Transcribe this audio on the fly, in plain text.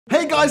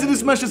guys, it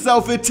is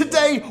MessYourself here.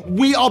 Today,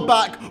 we are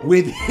back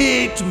with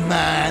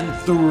Hitman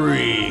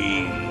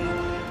 3.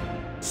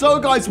 So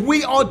guys,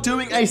 we are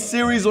doing a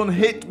series on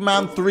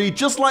Hitman 3,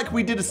 just like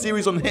we did a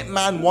series on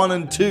Hitman 1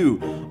 and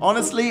 2.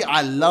 Honestly,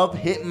 I love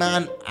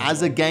Hitman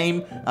as a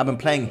game. I've been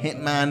playing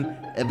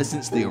Hitman ever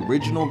since the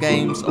original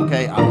games.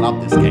 Okay, I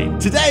love this game.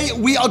 Today,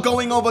 we are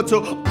going over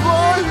to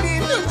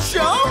Berlin,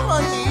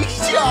 Germany.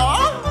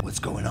 What's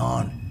going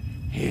on,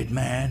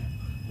 Hitman?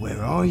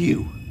 Where are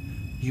you?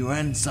 You're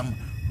in some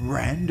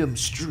random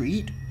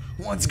street?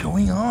 What's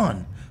going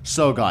on?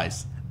 So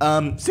guys,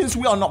 since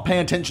we are not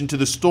paying attention to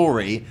the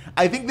story,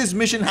 I think this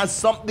mission has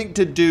something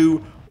to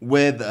do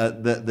with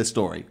the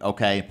story,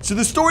 okay? So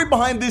the story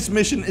behind this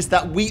mission is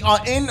that we are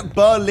in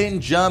Berlin,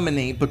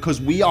 Germany,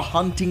 because we are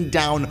hunting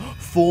down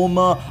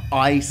former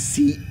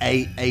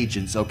ICA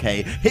agents,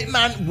 okay?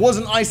 Hitman was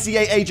an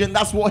ICA agent.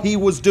 That's what he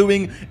was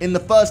doing in the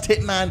first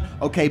Hitman,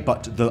 okay?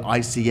 But the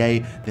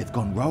ICA, they've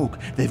gone rogue.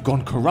 They've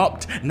gone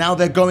corrupt. Now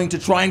they're going to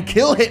try and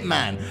kill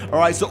Hitman, all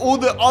right? So all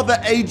the other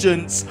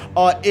agents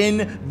are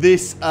in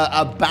this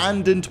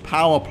abandoned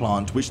power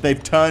plant, which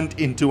they've turned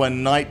into a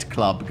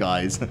nightclub,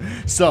 guys.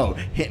 So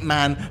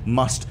Hitman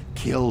must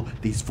kill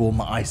these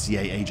former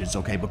ICA agents,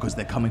 okay? Because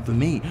they're coming for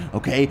me,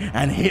 okay?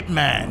 And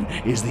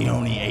Hitman is the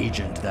only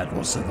agent that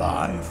will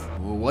survive.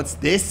 What's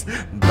this?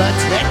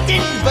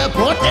 Verboten.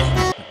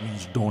 That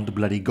means don't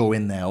bloody go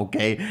in there,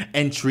 okay?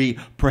 Entry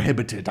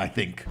prohibited, I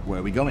think.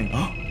 Where are we going?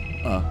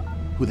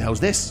 Who the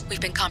hell's this?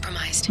 We've been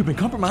compromised. We've been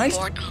compromised?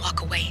 Abort and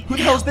walk away. Who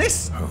the hell's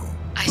this? Who?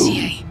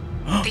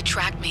 ICA. They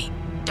tracked me.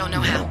 Don't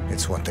know how.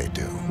 It's what they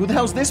do. Who the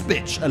hell's this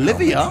bitch?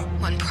 Olivia?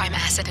 One prime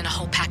asset and a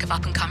whole pack of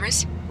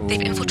up-and-comers. They've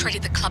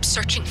infiltrated the club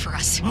searching for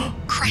us.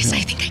 Christ,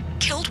 I think I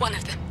killed one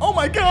of them. Oh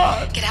my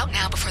god! Get out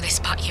now before they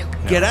spot you.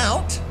 Get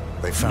out?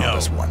 They found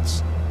us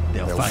once.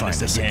 They'll find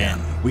us again.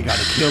 We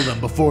gotta kill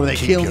them before they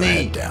kill me. Keep your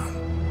head down.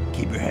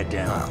 Keep your head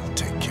down. I'll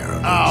take care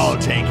of this. I'll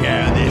take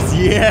care of this.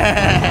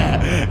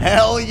 Yeah!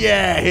 Hell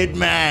yeah!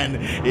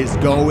 Hitman is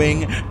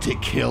going to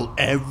kill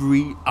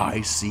every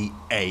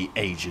ICA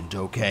agent,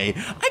 okay?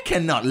 I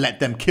cannot let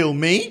them kill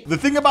me. The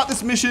thing about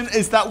this mission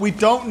is that we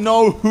don't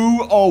know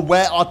who or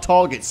where our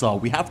targets are.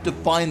 We have to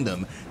find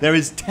them. There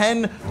is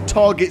 10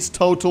 targets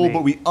total,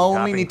 but we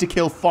only need to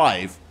kill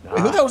 5. Wait,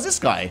 who the hell is this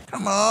guy?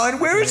 Come on,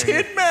 where is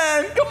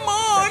Hitman? Come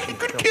on, he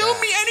could kill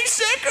me any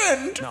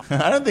second.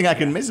 I don't think I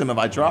can miss him if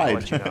I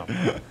tried.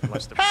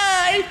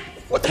 Hi!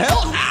 What the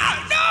hell?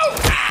 Ah, no!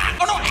 Ah,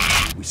 oh no!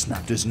 Ah. We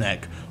snapped his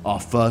neck.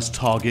 Our first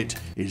target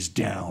is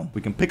down.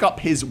 We can pick up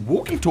his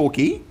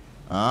walkie-talkie.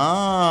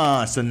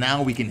 Ah, so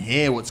now we can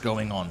hear what's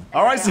going on.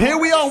 All right, so here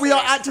we are. We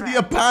are at the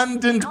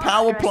abandoned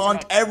power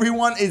plant.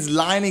 Everyone is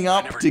lining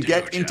up to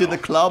get into the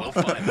club.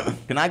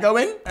 Can I go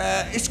in?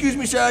 Excuse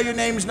me, sir. Your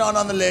name's not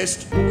on the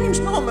list. Your name's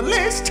not on the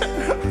list?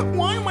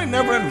 Why am I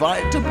never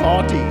invited to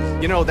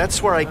parties? You know,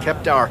 that's where I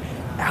kept our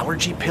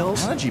allergy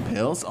pills. Allergy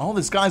pills? Oh,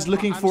 this guy's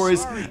looking for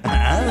his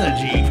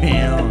allergy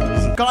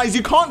pills. Guys,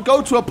 you can't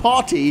go to a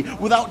party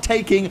without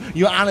taking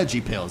your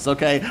allergy pills,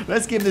 okay?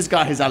 Let's give this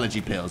guy his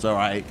allergy pills, all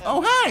right?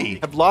 Oh, hey.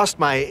 I've lost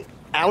my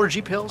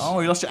allergy pills. Oh,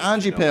 you lost your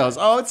allergy pills.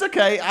 Oh, it's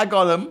okay. I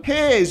got them.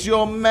 Here's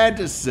your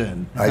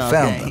medicine. I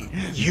found them.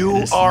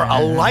 You are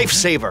a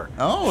lifesaver.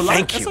 Oh,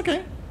 thank you. That's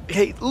okay.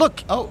 Hey,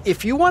 look,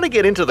 if you want to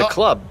get into the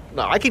club,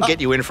 I can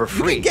get you in for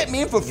free. You can get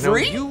me in for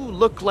free? You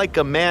look like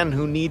a man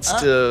who needs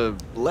to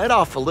let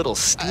off a little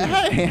steam.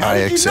 Hey, how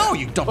did you know,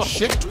 you dumb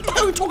shit? What the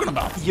hell are you talking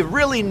about? You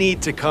really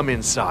need to come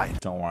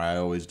inside. Don't worry, I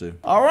always do.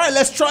 All right,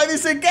 let's try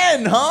this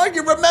again, huh?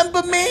 You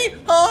remember me,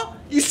 huh?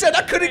 You said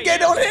I couldn't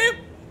get on here?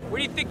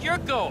 Where do you think you're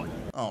going?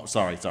 Oh,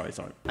 sorry.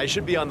 I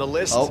should be on the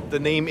list. Oh. The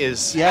name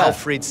is Yeah.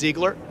 Alfred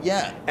Ziegler.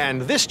 Yeah.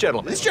 And this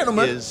gentleman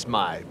is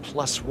my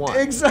 +1.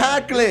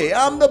 Exactly.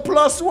 I'm the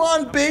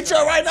 +1, bitch.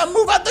 All right, now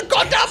move out the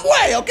goddamn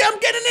way, okay? I'm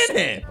getting in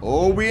here.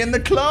 Oh, we in the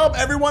club.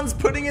 Everyone's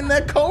putting in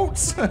their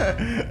coats.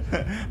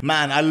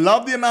 Man, I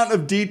love the amount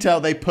of detail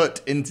they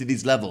put into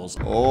these levels.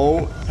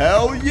 Oh,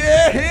 hell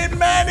yeah.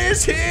 Hitman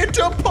is here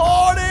to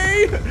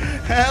party.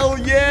 Hell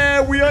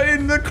yeah. We are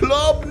in the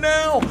club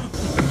now.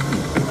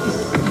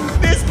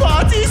 This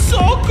party's so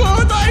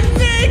good, I'm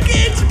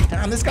naked!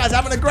 Damn, this guy's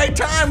having a great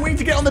time. We need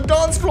to get on the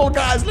dance floor,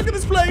 guys. Look at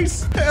this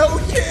place. Hell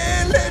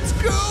yeah, let's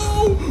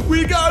go!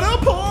 We got a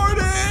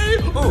party!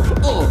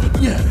 Oh,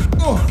 yeah.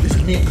 Oh, this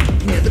is me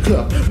at the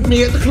club.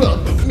 Me at the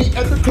club. Me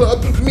at the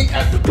club. Me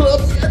at the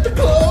club. Me at the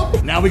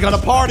club. Now we got a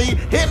party.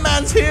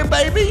 Hitman's here,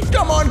 baby.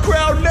 Come on,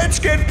 crowd, let's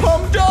get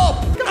pumped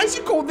up. Guys,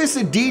 you call this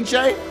a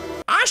DJ?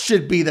 I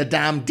should be the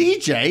damn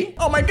DJ.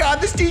 Oh my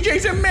god, this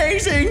DJ's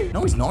amazing.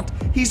 No, he's not.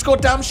 He's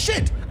got damn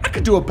shit. I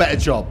could do a better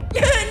job.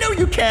 Yeah, no,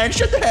 you can.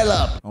 Shut the hell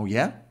up. Oh,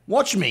 yeah?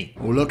 Watch me.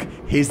 Oh, look.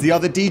 Here's the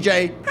other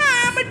DJ.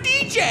 Hi, I'm a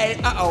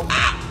DJ. Uh-oh.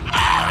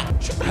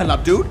 Shut the hell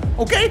up, dude.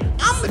 Okay?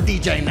 I'm the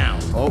DJ now.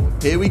 Oh,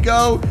 here we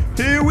go.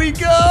 Here we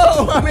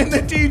go. I'm in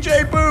the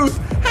DJ booth.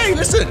 Hey,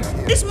 listen.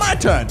 It's my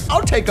turn.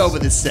 I'll take over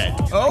this set.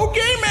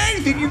 Okay, man.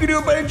 You think you can do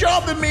a better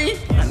job than me?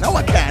 I know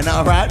I can,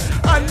 all right?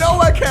 I know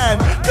I can.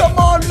 Come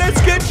on,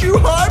 let's get you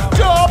hyped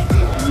up.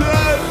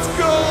 Let's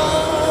go.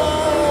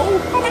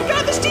 Oh, my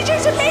God. This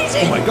DJ's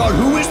God,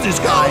 who is this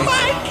guy? Oh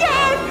my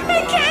God,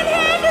 I can't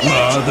handle it.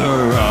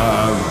 Mother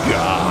of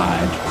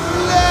God.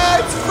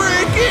 Let's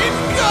freaking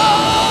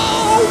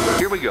go!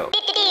 Here we go.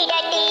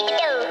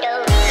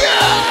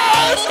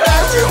 Yes!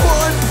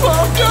 Everyone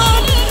pumped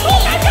up! Oh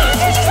my God,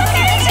 this is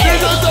amazing.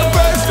 This is the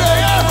best day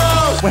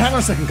ever! Wait, hang on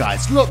a second,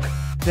 guys. Look,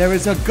 there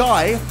is a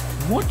guy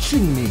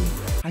watching me.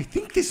 I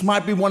think this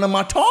might be one of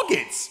my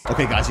targets.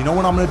 Okay, guys, you know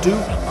what I'm gonna do?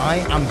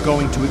 I am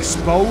going to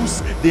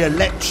expose the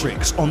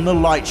electrics on the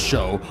light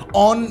show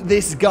on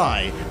this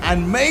guy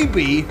and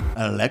maybe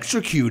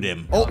electrocute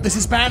him. Oh, this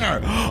is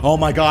Banner. Oh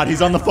my God,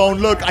 he's on the phone.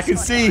 Look, I can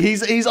see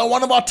he's on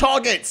one of our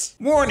targets.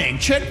 Warning,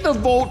 check the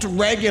volt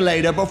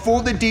regulator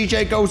before the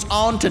DJ goes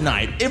on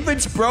tonight. If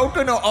it's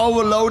broken or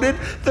overloaded,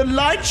 the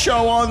light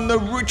show on the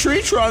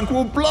tree trunk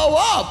will blow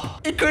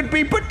up. It could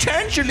be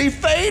potentially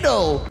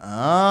fatal.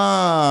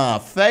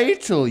 Ah,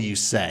 fatal. You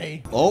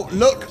say? Oh,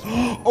 look.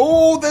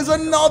 Oh, there's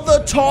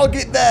another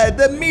target there.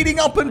 They're meeting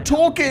up and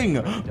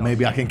talking.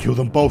 Maybe I can kill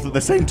them both at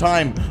the same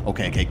time.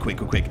 Okay,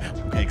 quick. Okay,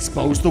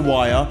 expose the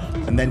wire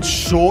and then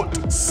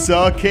short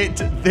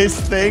circuit this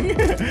thing.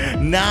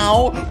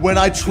 Now, when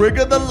I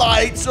trigger the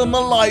lights on the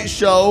light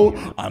show,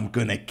 I'm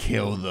gonna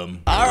kill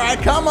them. All right,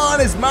 come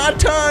on. It's my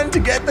turn to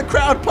get the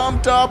crowd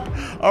pumped up.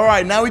 All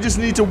right, now we just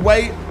need to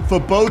wait for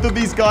both of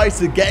these guys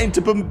to get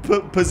into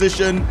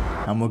position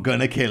and we're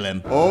gonna kill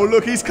him. Oh,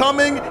 look, he's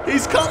coming.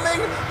 He's coming.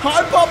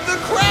 Hype up the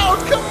crowd.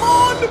 Come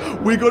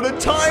on. We gotta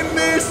time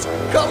this.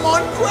 Come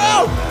on,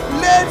 crowd.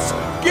 Let's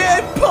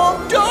get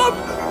pumped up.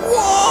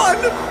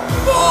 One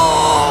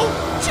more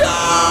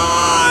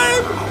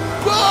time.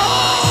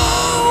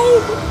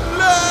 Boom.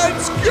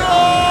 Let's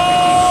go.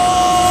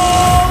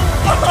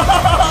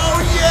 Oh,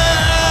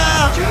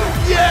 yeah.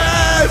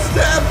 Yes,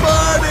 they're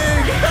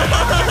burning.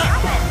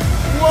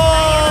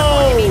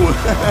 Whoa.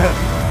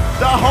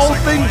 The whole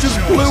thing just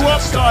blew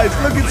up, guys.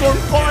 Look, it's on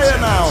fire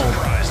now.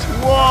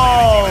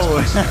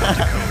 Whoa.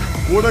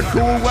 What a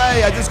cool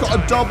way. I just got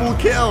a double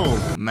kill.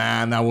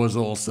 Man, that was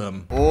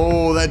awesome.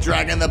 Oh, they're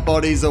dragging the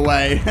bodies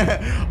away.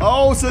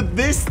 Oh, so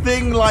this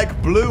thing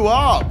like blew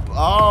up.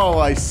 Oh,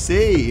 I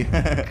see.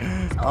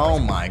 Oh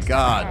my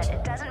God.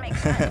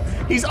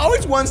 He's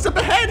always one step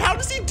ahead. How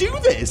does he do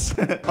this?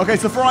 Okay,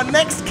 so for our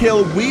next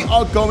kill, we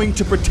are going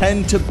to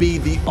pretend to be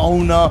the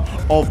owner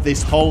of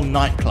this whole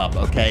nightclub,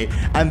 okay?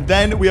 And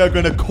then we are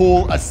going to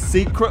call a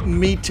secret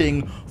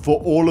meeting for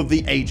all of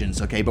the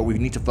agents, okay? But we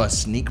need to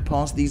first sneak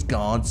past these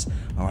guards.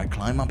 All right,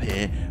 climb up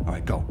here. All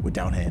right, go. We're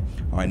down here.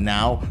 All right,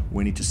 now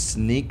we need to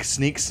sneak.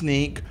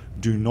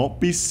 Do not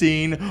be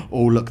seen.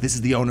 Oh, look, this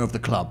is the owner of the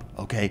club,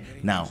 okay?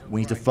 Now,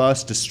 we need to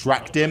first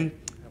distract him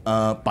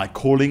by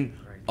calling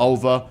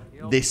over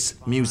this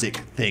music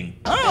thing.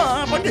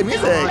 Oh, funky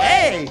music.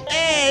 Hey,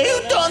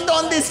 who turned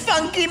on this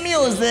funky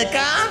music,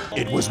 huh?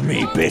 It was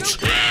me, bitch.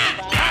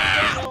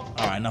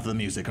 All right, enough of the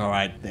music. All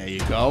right, there you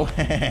go.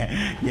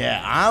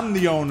 Yeah, I'm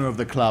the owner of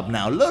the club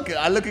now. Look,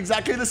 I look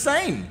exactly the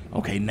same.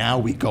 Okay, now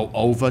we go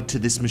over to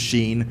this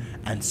machine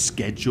and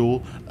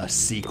schedule a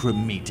secret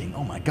meeting.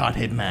 Oh my God,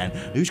 Hitman.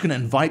 Who's gonna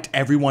invite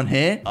everyone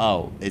here?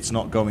 Oh, it's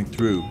not going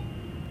through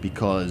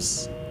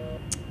because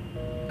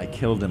I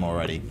killed him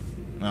already.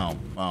 Oh,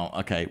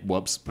 okay,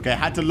 whoops. Okay, I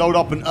had to load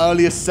up an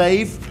earlier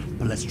save,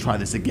 but let's try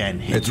this again.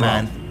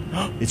 Hitman.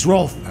 It's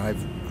Rolf.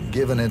 I've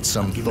given it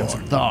some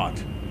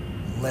thought.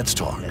 Let's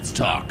talk.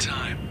 About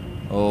time.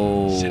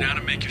 Oh. Sit down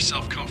and make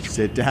yourself comfortable.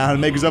 Sit down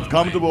and make yourself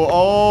comfortable.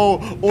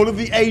 Oh, all of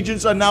the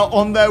agents are now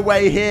on their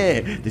way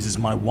here. This is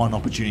my one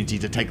opportunity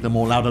to take them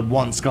all out at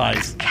once,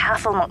 guys.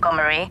 Careful,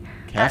 Montgomery.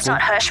 That's Careful?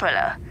 not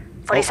Hirschmuller.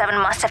 47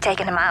 must have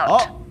taken him out.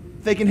 Oh,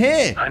 they can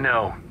hear. I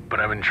know, but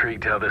I'm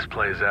intrigued how this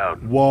plays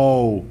out.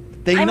 Whoa.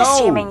 They I'm know.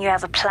 assuming you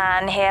have a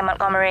plan here,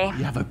 Montgomery.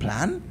 You have a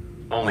plan?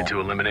 Only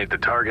to eliminate the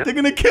target. They're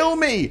gonna kill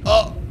me.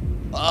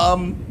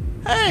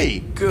 Hey.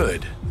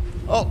 Good.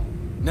 Oh,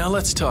 Now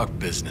let's talk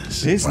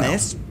business.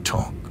 business.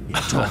 Talk.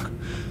 Talk.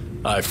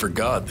 I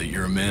forgot that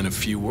you're a man of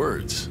few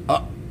words.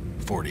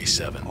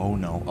 47. Oh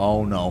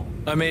no.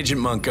 I'm Agent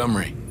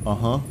Montgomery.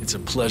 Uh-huh. It's a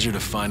pleasure to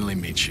finally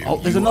meet you. Oh,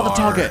 there's You another are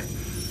target.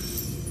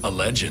 A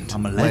legend.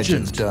 I'm a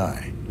Legends legend.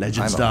 die.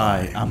 Legends I'm die.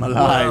 alive. I'm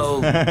alive.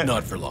 Well,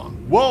 not for long.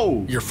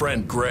 Whoa. Your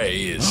friend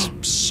Gray is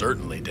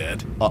certainly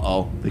dead.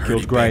 Uh-oh. They Heard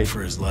killed he Gray. begged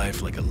for his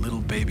life like a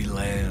little baby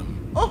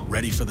lamb,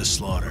 ready for the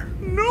slaughter.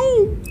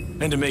 No.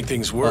 And to make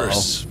things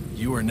worse,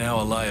 you are now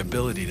a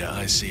liability to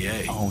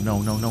ICA. Oh, no,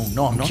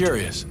 I'm not.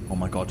 Curious. Oh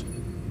my God.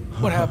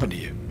 What happened to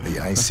you? The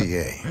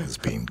ICA has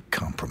been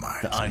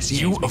compromised. The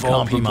ICA You, has been of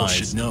all people, compromised.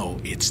 should know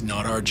it's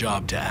not our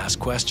job to ask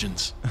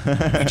questions.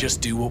 We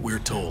just do what we're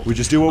told. We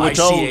just do what we're ICA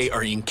told.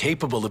 are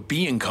incapable of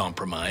being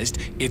compromised.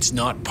 It's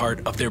not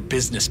part of their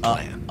business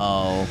plan.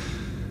 Oh.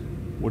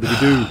 What do we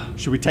do?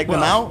 Should we take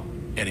them out?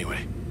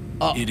 Anyway,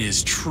 it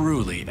is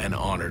truly an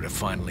honor to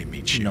finally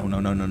meet you.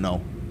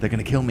 No. They're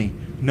gonna kill me.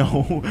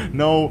 No.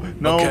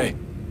 Okay,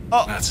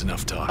 that's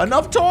enough talk.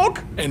 Enough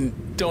talk?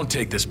 And don't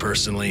take this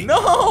personally.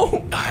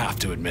 No. I have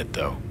to admit,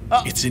 though,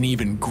 it's an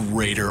even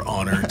greater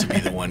honor to be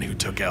the one who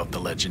took out the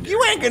legendary.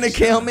 You ain't gonna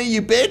kill me,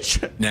 you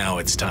bitch. Now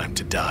it's time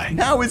to die.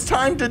 Now it's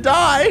time to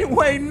die.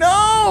 Wait,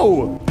 no.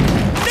 no!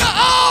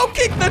 Oh,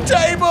 kick the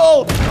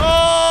table!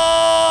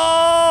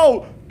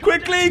 Oh!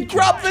 Quickly,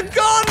 grab the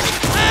gun!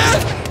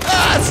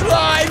 That's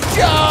right!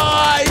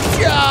 Die!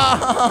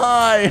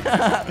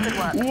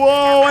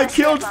 Whoa, I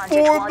killed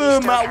 4 of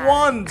them at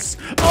once!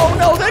 Oh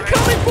no, they're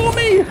coming for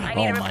me!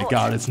 Oh my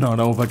god, it's not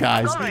over,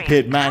 guys.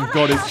 Hitman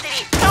got his...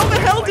 How the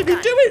hell did he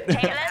do it?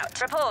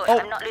 Report. Oh.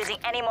 I'm not losing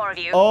any more of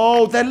you.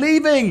 Oh, they're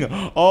leaving!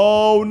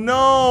 Oh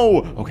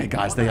no! Okay,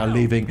 guys, they are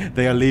leaving.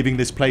 They are leaving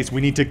this place.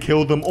 We need to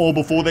kill them all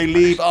before they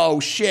leave. Oh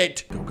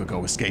shit! Go, go,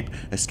 go! Escape!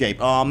 Escape!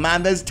 Oh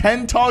man, there's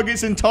 10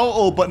 targets in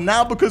total, but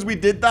now because we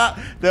did that,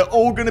 they're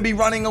all gonna be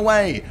running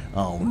away.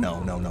 Oh no,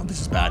 no, no!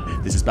 This is bad.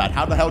 This is bad.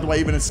 How the hell do I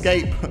even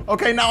escape?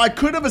 Okay, now I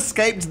could have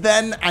escaped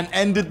then and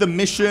ended the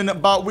mission,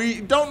 but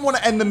we don't want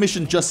to end the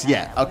mission just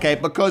yet. Okay,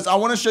 because I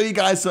want to show you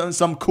guys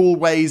some cool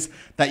ways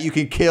that you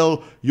can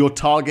kill your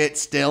target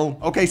still.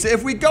 Okay, so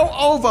if we go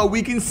over,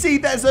 we can see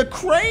there's a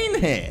crane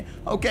here.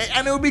 Okay,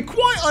 and it would be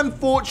quite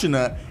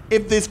unfortunate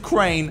if this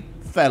crane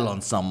fell on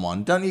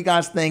someone. Don't you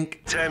guys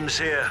think? Thames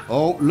here.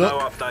 Oh, look. No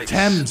updates.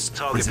 Thames.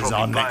 Target This is our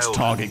probably next bailed.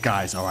 target,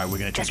 guys. All right, we're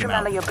going to check Just him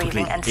out. remember your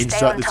breathing Quickly and stay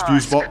insert on this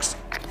fuse task.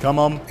 box. Come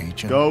on.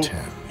 Agent Go.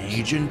 Thames.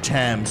 Agent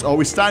Thames. Oh,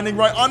 we're standing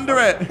right under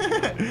it.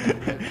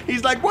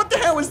 He's like, what the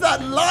hell is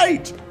that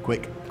light?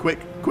 Quick, quick,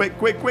 quick,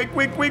 quick, quick,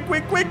 quick, quick,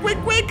 quick, quick, quick,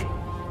 quick.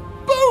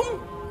 Boom.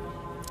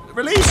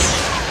 Release.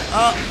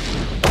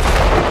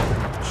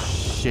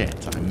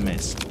 Shit, I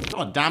missed.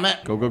 God damn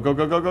it. Go, go, go,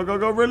 go, go, go, go,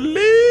 go.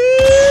 Release.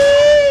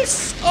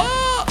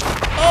 Oh,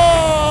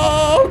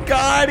 oh,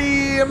 got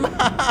him.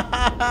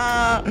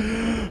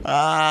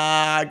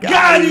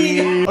 Got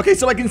him. Okay,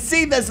 so I can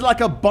see there's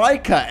like a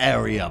biker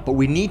area, but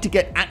we need to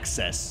get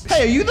access.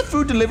 Hey, are you the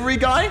food delivery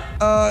guy?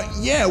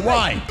 Yeah,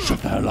 why?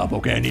 Shut the hell up,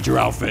 okay? I need your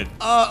outfit.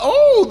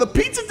 Oh, the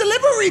pizza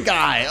delivery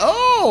guy.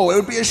 Oh, it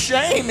would be a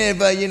shame if,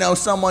 you know,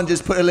 someone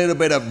just put a little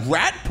bit of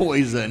rat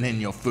poison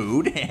in your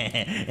food.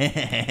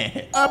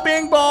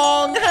 Bing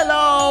bong.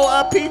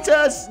 Hello,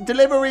 pizza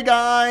delivery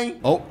guy.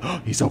 Oh,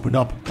 he's opened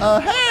up.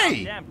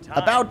 Hey,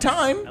 about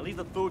time. Now leave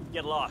the food and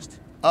get lost.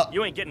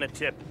 You ain't getting a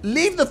tip.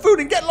 Leave the food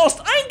and get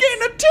lost. I ain't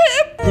getting a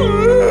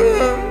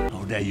tip.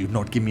 How dare you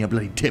not give me a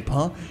bloody tip,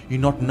 huh? You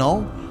not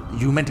know?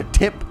 You meant a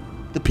tip?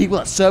 The people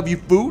that serve you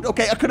food?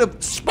 Okay, I could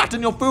have spat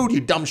on your food, you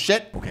dumb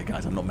shit. Okay,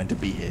 guys, I'm not meant to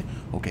be here.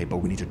 Okay, but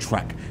we need to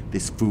track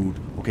this food.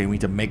 Okay, we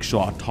need to make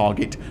sure our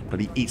target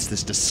bloody eats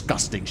this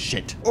disgusting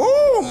shit.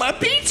 Oh, my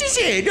pizza's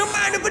here. Don't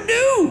mind if I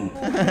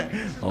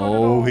do.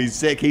 Oh, he's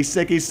sick, he's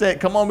sick, he's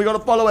sick. Come on, we gotta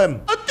follow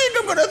him. I think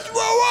I'm gonna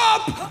throw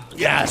up.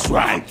 Yes,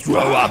 right,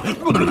 throw up.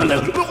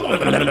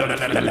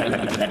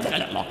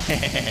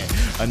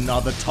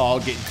 Another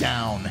target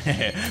down.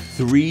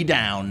 3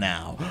 down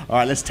now. All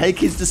right, let's take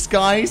his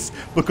disguise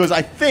because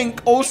I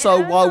think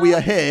also while we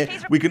are here,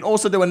 we can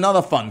also do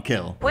another fun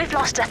kill. We've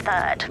lost a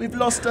third. We've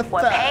lost a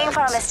We're third. paying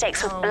for our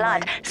mistakes with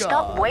blood. my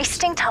Stop God.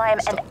 wasting time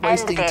and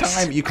Wasting end this.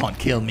 time. You can't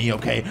kill me,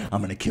 okay?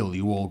 I'm gonna kill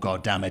you all,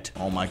 god damn it.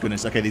 Oh my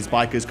goodness. Okay, these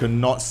bikers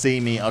cannot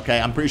see me. Okay,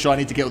 I'm pretty sure I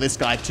need to kill this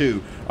guy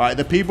too. All right,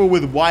 the people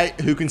with white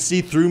who can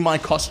see through my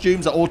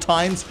costumes at all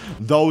times,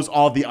 those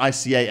are the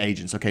ICA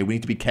agents. Okay, we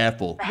need to be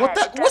careful.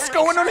 What's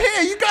going on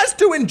here? You guys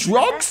doing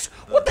drugs?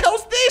 What the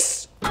hell's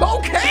this?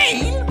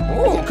 Cocaine?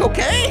 Oh,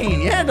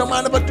 cocaine. Yeah, don't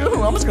mind if I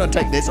do. I'm just gonna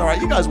take this. All right,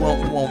 you guys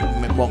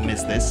won't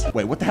miss this.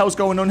 Wait, what the hell's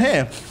going on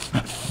here?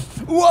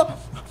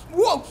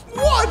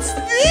 What's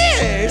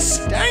this?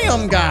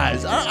 Damn,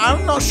 guys.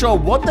 I'm not sure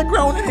what they're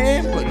growing in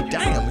here, but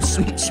damn,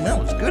 it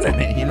smells good in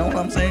it. You know what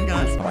I'm saying,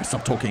 guys? All right,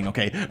 stop talking,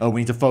 okay?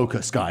 We need to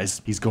focus,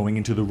 guys. He's going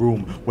into the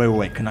room.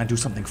 Wait. Can I do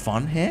something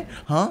fun here?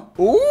 Huh?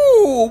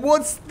 Ooh,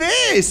 what's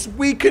this?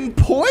 We can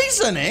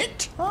poison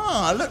it?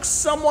 Ah, look,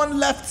 someone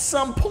left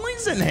some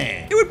poison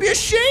here. It would be a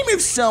shame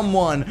if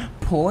someone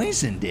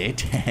poisoned it.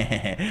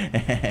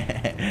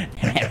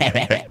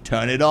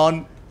 Turn it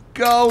on.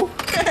 Go.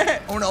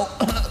 Oh, no.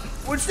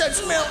 What's that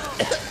smell?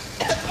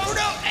 Oh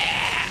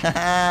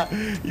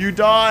no! You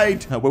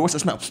died. Wait, what's that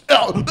smell?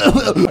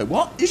 Wait,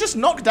 what? He's just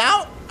knocked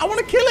out? I want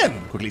to kill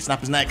him. Quickly snap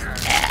his neck.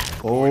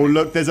 Oh,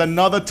 look, there's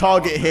another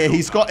target here.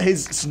 He's got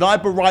his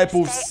sniper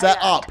rifle set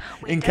up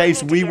in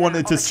case we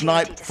wanted to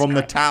snipe from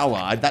the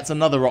tower. That's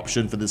another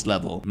option for this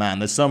level. Man,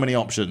 there's so many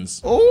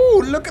options.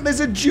 Oh, look, there's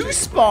a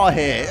juice bar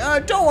here.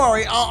 Don't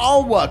worry,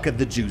 I'll work at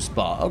the juice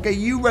bar. Okay,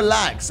 you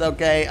relax,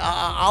 okay?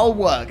 I'll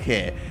work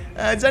here.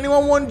 Does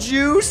anyone want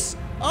juice?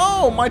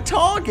 Oh, my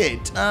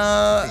target.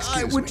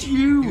 Would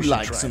you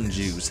like some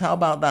juice? How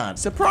about that?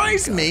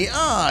 Surprise me.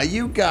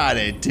 You got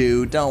it,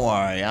 too. Don't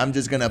worry. I'm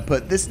just gonna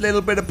put this little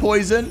bit of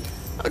poison.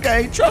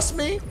 Okay, trust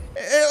me.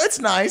 It's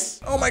nice.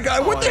 Oh my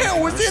god, what the hell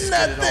was in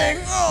that thing?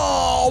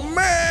 Oh,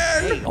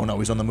 man. Oh no,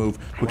 he's on the move.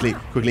 Quickly,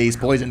 he's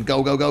poisoned.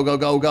 Go. I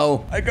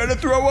gotta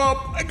throw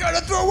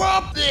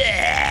up.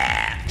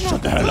 Yeah.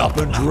 Shut the hell up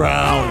and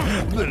drown.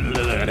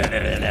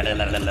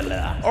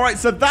 All right,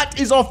 so that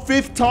is our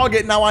 5th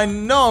target. Now I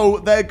know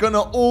they're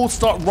gonna all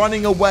start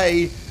running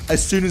away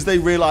as soon as they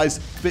realize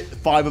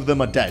 5 of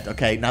them are dead.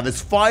 Okay, now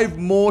there's 5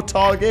 more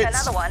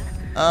targets. Another one.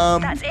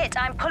 That's it.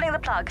 I'm pulling the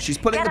plug. She's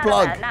pulling Get the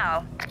out plug. of there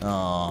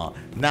now.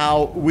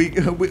 Now,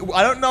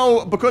 I don't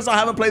know, because I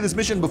haven't played this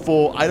mission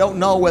before, I don't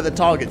know where the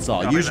targets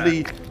are.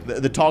 Usually,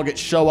 the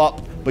targets show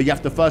up, but you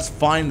have to first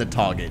find the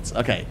targets.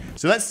 Okay,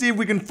 so let's see if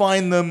we can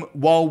find them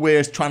while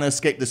we're trying to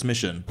escape this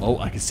mission. Oh,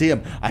 I can see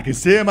him. I can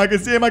see him. I can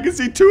see him. I can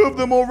see 2 of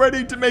them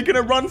already to making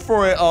a run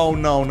for it. Oh,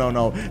 no, no,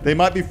 no. They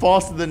might be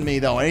faster than me,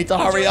 though. I need to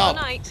hurry up.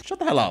 Shut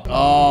the hell up.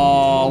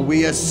 Oh,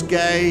 we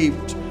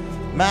escaped.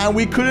 Man,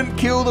 we couldn't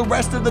kill the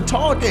rest of the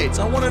targets.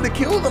 I wanted to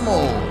kill them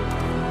all.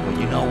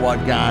 But you know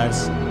what,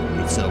 guys?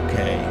 It's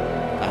okay.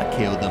 I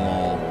killed them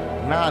all.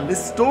 Man,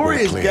 this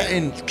story is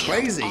getting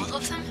crazy. All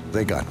of them?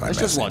 They got my Let's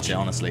message. just watch it,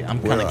 honestly.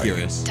 I'm kind of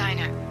curious.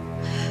 Diner.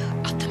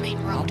 Up the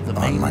main road. The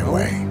On main my road?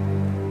 way.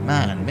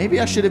 Man,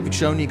 maybe I should have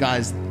shown you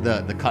guys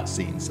the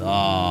cutscenes.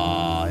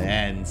 Ah, it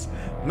ends.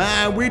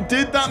 Man, we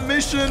did that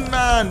mission,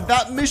 man.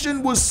 That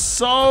mission was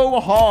so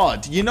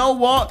hard. You know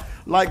what?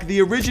 Like,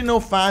 the original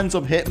fans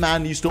of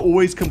Hitman used to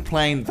always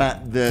complain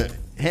that the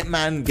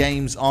Hitman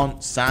games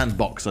aren't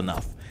sandbox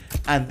enough.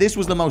 And this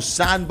was the most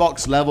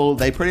sandbox level.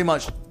 They pretty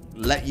much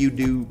let you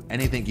do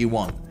anything you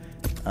want.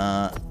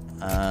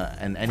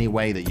 In any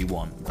way that you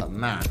want. But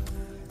man,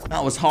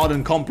 that was hard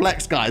and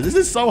complex, guys. This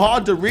is so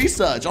hard to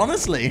research,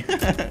 honestly.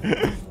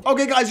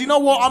 Okay, guys, you know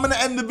what? I'm going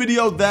to end the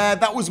video there.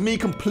 That was me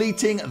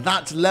completing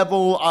that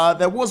level.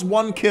 There was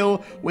one kill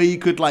where you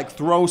could, like,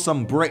 throw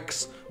some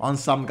bricks on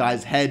some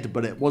guy's head,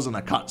 but it wasn't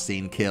a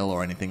cutscene kill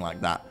or anything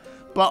like that.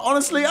 But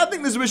honestly, I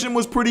think this mission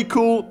was pretty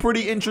cool,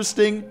 pretty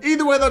interesting.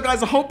 Either way though,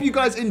 guys, I hope you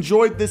guys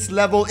enjoyed this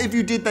level. If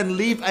you did, then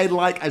leave a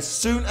like. As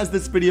soon as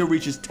this video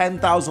reaches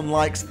 10,000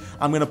 likes,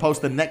 I'm going to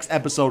post the next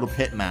episode of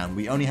Hitman.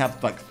 We only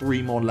have like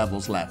 3 more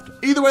levels left.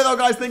 Either way though,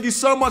 guys, thank you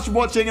so much for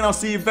watching, and I'll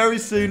see you very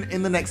soon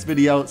in the next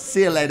video.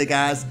 See you later,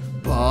 guys.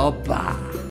 Bye-bye.